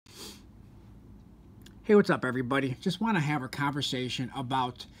Hey, what's up, everybody? Just want to have a conversation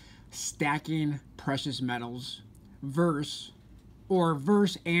about stacking precious metals versus or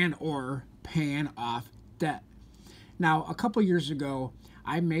paying off debt. Now, a couple years ago,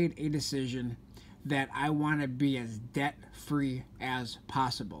 I made a decision that I want to be as debt free as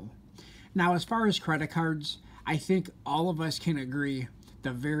possible. Now, as far as credit cards, I think all of us can agree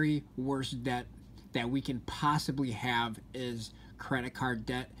the very worst debt that we can possibly have is credit card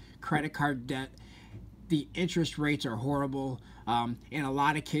debt. Credit card debt, the interest rates are horrible. In a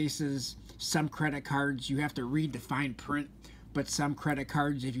lot of cases, some credit cards you have to read the fine print, but some credit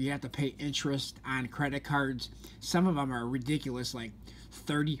cards, if you have to pay interest on credit cards, some of them are ridiculous, like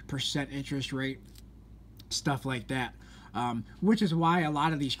 30% interest rate, stuff like that. Which is why a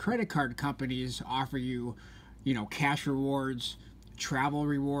lot of these credit card companies offer you, cash rewards, travel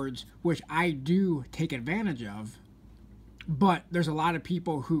rewards, which I do take advantage of. But there's a lot of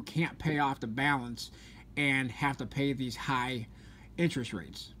people who can't pay off the balance and have to pay these high interest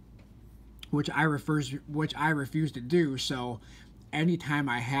rates, which I refuse to do. So anytime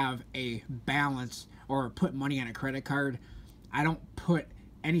I have a balance or put money on a credit card, I don't put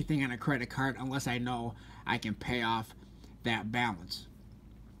anything on a credit card unless I know I can pay off that balance.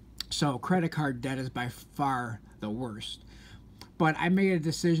 So credit card debt is by far the worst. But I made a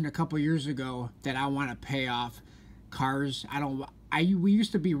decision a couple years ago that I want to pay off cars. We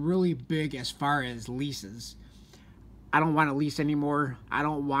used to be really big as far as leases. I don't want to lease anymore. I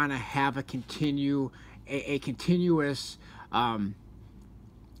don't want to have a continuous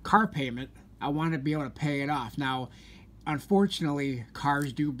car payment. I want to be able to pay it off. Now, unfortunately,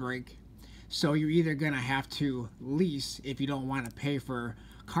 cars do break, so you're either going to have to lease if you don't want to pay for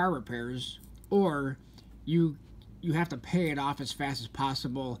car repairs, or you have to pay it off as fast as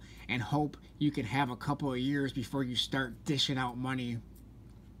possible and hope you can have a couple of years before you start dishing out money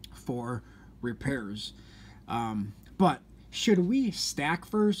for repairs. But should we stack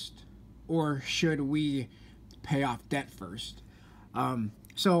first, or should we pay off debt first?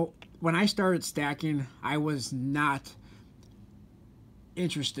 So when I started stacking, I was not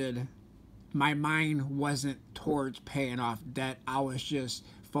interested. My mind wasn't towards paying off debt. I was just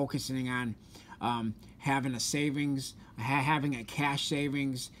focusing on having a savings, having a cash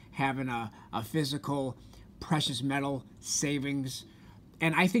savings, having a physical precious metal savings.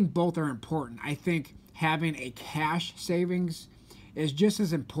 And I think both are important. I think having a cash savings is just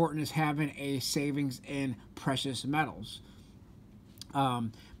as important as having a savings in precious metals.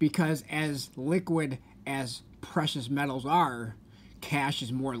 Because as liquid as precious metals are, cash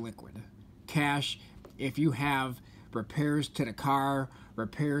is more liquid. Cash, if you have repairs to the car,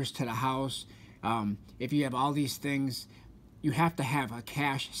 repairs to the house, if you have all these things, you have to have a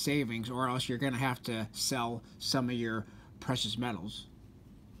cash savings, or else you're going to have to sell some of your precious metals.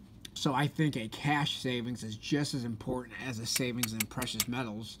 So I think a cash savings is just as important as a savings in precious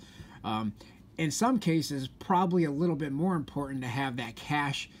metals. In some cases, probably a little bit more important to have that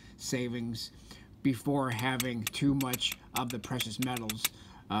cash savings before having too much of the precious metals,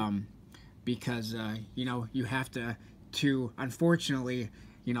 because you have to unfortunately,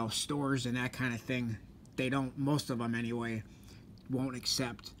 stores and that kind of thing, they don't, most of them anyway, won't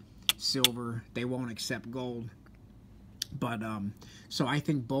accept silver, they won't accept gold. But so I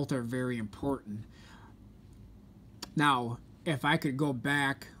think both are very important. Now, if I could go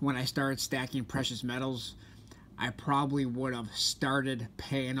back when I started stacking precious metals, I probably would have started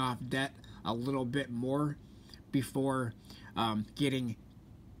paying off debt a little bit more before getting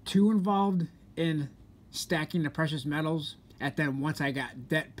too involved in stacking the precious metals. And then once I got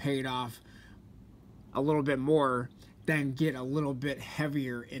debt paid off a little bit more, then get a little bit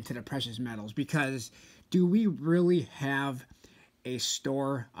heavier into the precious metals. Because do we really have a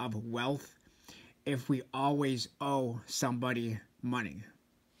store of wealth if we always owe somebody money?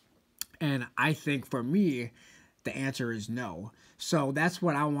 And I think for me, the answer is no. So that's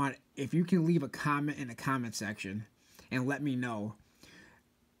what I want. If you can leave a comment in the comment section and let me know,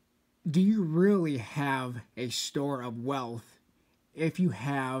 do you really have a store of wealth if you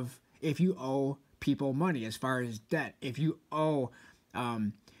owe people money as far as debt? If you owe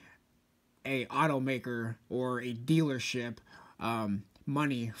a automaker or a dealership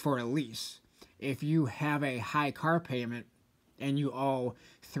money for a lease, if you have a high car payment and you owe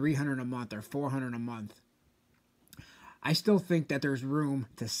 $300 a month or $400 a month, I still think that there's room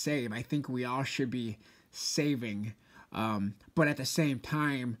to save. I think we all should be saving, but at the same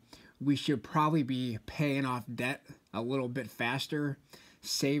time, we should probably be paying off debt a little bit faster,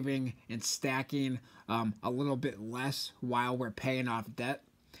 saving and stacking a little bit less while we're paying off debt.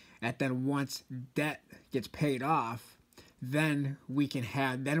 And then once debt gets paid off, then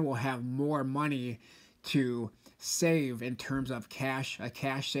we'll have more money to save in terms of cash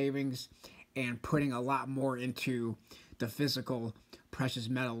savings, and putting a lot more into the physical precious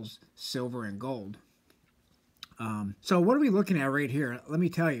metals, silver and gold. So what are we looking at right here? Let me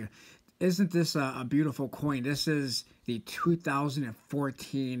tell you, isn't this a beautiful coin? This is the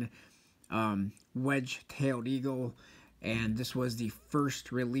 2014 wedge-tailed eagle, and this was the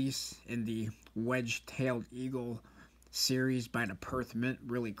first release in the wedge-tailed eagle series by the Perth Mint.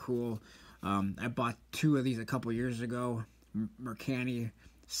 Really cool. I bought 2 of these a couple years ago. Mercani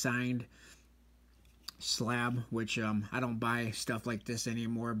signed slab, which I don't buy stuff like this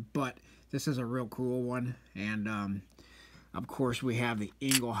anymore, but this is a real cool one. And of course we have the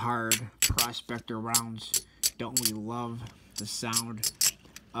Engelhard Prospector rounds. Don't we love the sound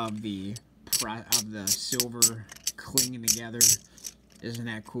of the silver clinging together? Isn't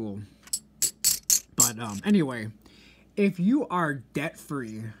that cool? But anyway, if you are debt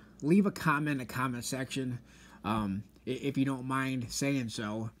free, leave a comment in the comment section, if you don't mind saying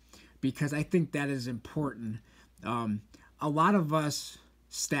so, because I think that is important. A lot of us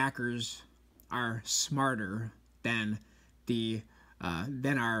stackers are smarter than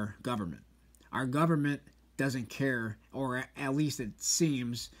our government. Our government doesn't care, or at least it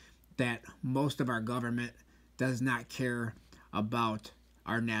seems that most of our government does not care about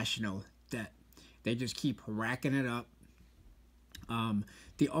our national debt. They just keep racking it up.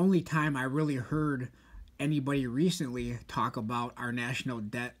 The only time I really heard anybody recently talk about our national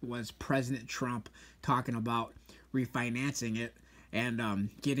debt was President Trump talking about refinancing it and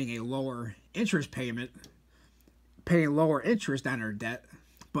getting a lower interest payment, paying lower interest on our debt.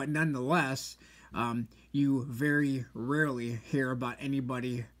 But nonetheless, you very rarely hear about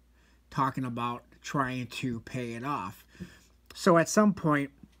anybody talking about trying to pay it off. So at some point,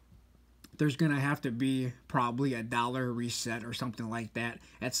 there's going to have to be probably a dollar reset or something like that.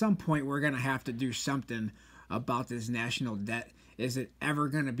 At some point, we're going to have to do something about this national debt. Is it ever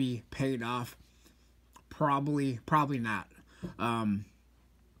going to be paid off? Probably not.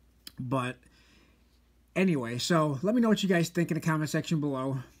 But anyway, so let me know what you guys think in the comment section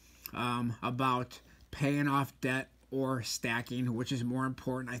below about paying off debt or stacking, which is more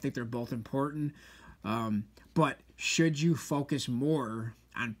important. I think they're both important. But should you focus more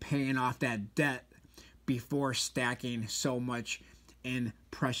on paying off that debt before stacking so much in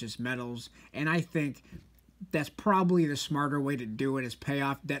precious metals? And I think that's probably the smarter way to do it, is pay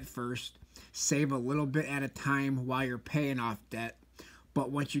off debt first, save a little bit at a time while you're paying off debt.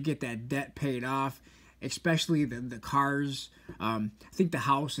 But once you get that debt paid off, especially the cars, I think the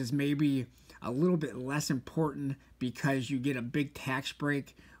house is maybe a little bit less important because you get a big tax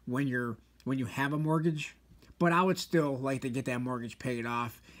break when you have a mortgage. But I would still like to get that mortgage paid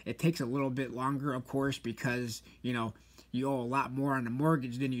off. It takes a little bit longer, of course, because you owe a lot more on the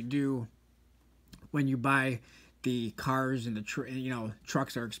mortgage than you do when you buy the cars, and the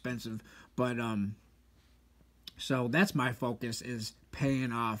trucks are expensive. But so that's my focus, is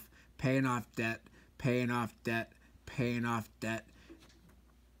paying off debt,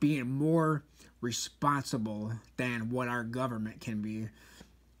 being more responsible than what our government can be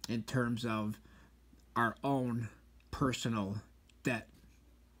in terms of our own personal debt.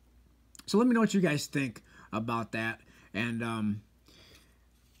 So let me know what you guys think about that. And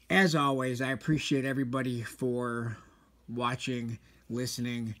as always, I appreciate everybody for watching,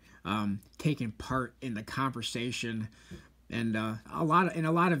 listening, taking part in the conversation. And a lot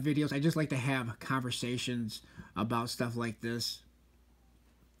of videos, I just like to have conversations about stuff like this.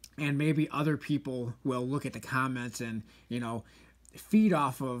 And maybe other people will look at the comments and feed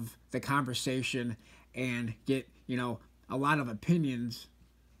off of the conversation and get a lot of opinions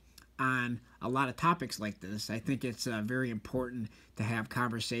on a lot of topics like this. I think it's very important to have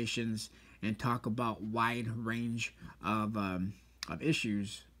conversations and talk about wide range of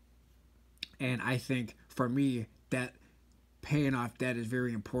issues. And I think for me, that paying off debt is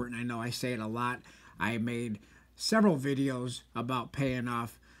very important. I know I say it a lot. I made several videos about paying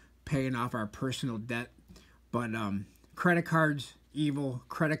off our personal debt. But credit cards, evil.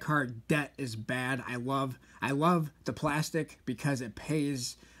 Credit card debt is bad. I love the plastic because it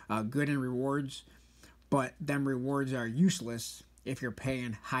pays good in rewards, but them rewards are useless if you're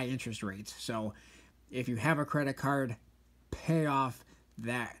paying high interest rates. So if you have a credit card, pay off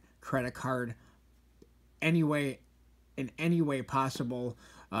that credit card in any way possible,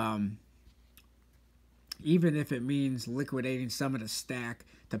 even if it means liquidating some of the stack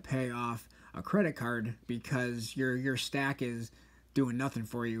to pay off a credit card, because your stack is doing nothing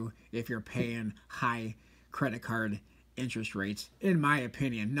for you if you're paying high credit card interest rates, in my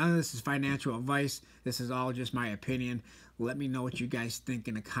opinion. None of this is financial advice. This is all just my opinion. Let me know what you guys think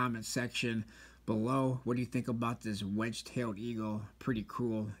in the comment section below. What do you think about this wedge-tailed eagle? Pretty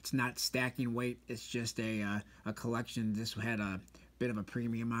cool. It's not stacking weight. It's just a collection. This had a bit of a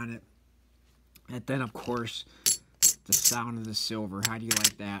premium on it. And then, of course, the sound of the silver. How do you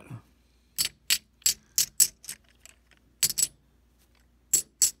like that?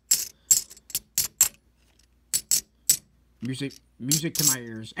 Music to my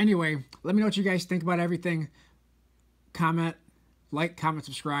ears. Anyway, let me know what you guys think about everything. Comment, like, comment,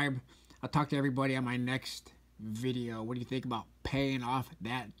 subscribe. I'll talk to everybody on my next video. What do you think about paying off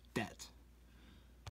that debt?